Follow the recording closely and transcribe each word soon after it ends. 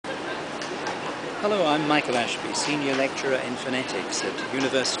Hello, I'm Michael Ashby, Senior Lecturer in Phonetics at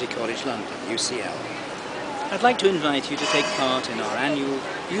University College London, UCL. I'd like to invite you to take part in our annual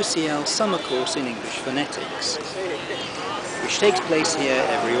UCL Summer Course in English Phonetics, which takes place here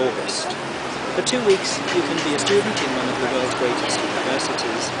every August. For 2 weeks, you can be a student in one of the world's greatest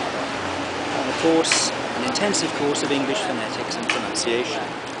universities on an intensive course of English phonetics and pronunciation.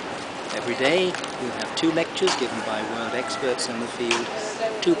 Every day, you'll have 2 lectures given by world experts in the field,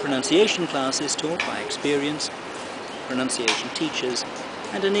 2 pronunciation classes taught by experienced pronunciation teachers,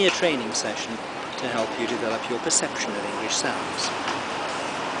 and an ear training session to help you develop your perception of English sounds.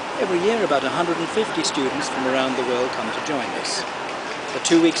 Every year, about 150 students from around the world come to join us. The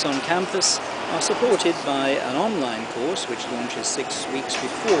 2 weeks on campus are supported by an online course which launches 6 weeks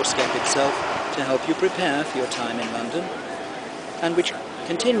before SCEP itself to help you prepare for your time in London, and which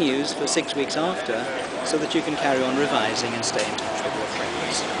continues for 6 weeks after, so that you can carry on revising and stay in touch with your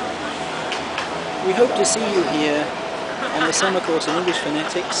friends. We hope to see you here on the summer course in English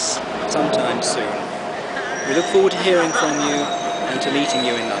Phonetics sometime soon. We look forward to hearing from you and to meeting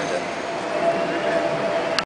you in London.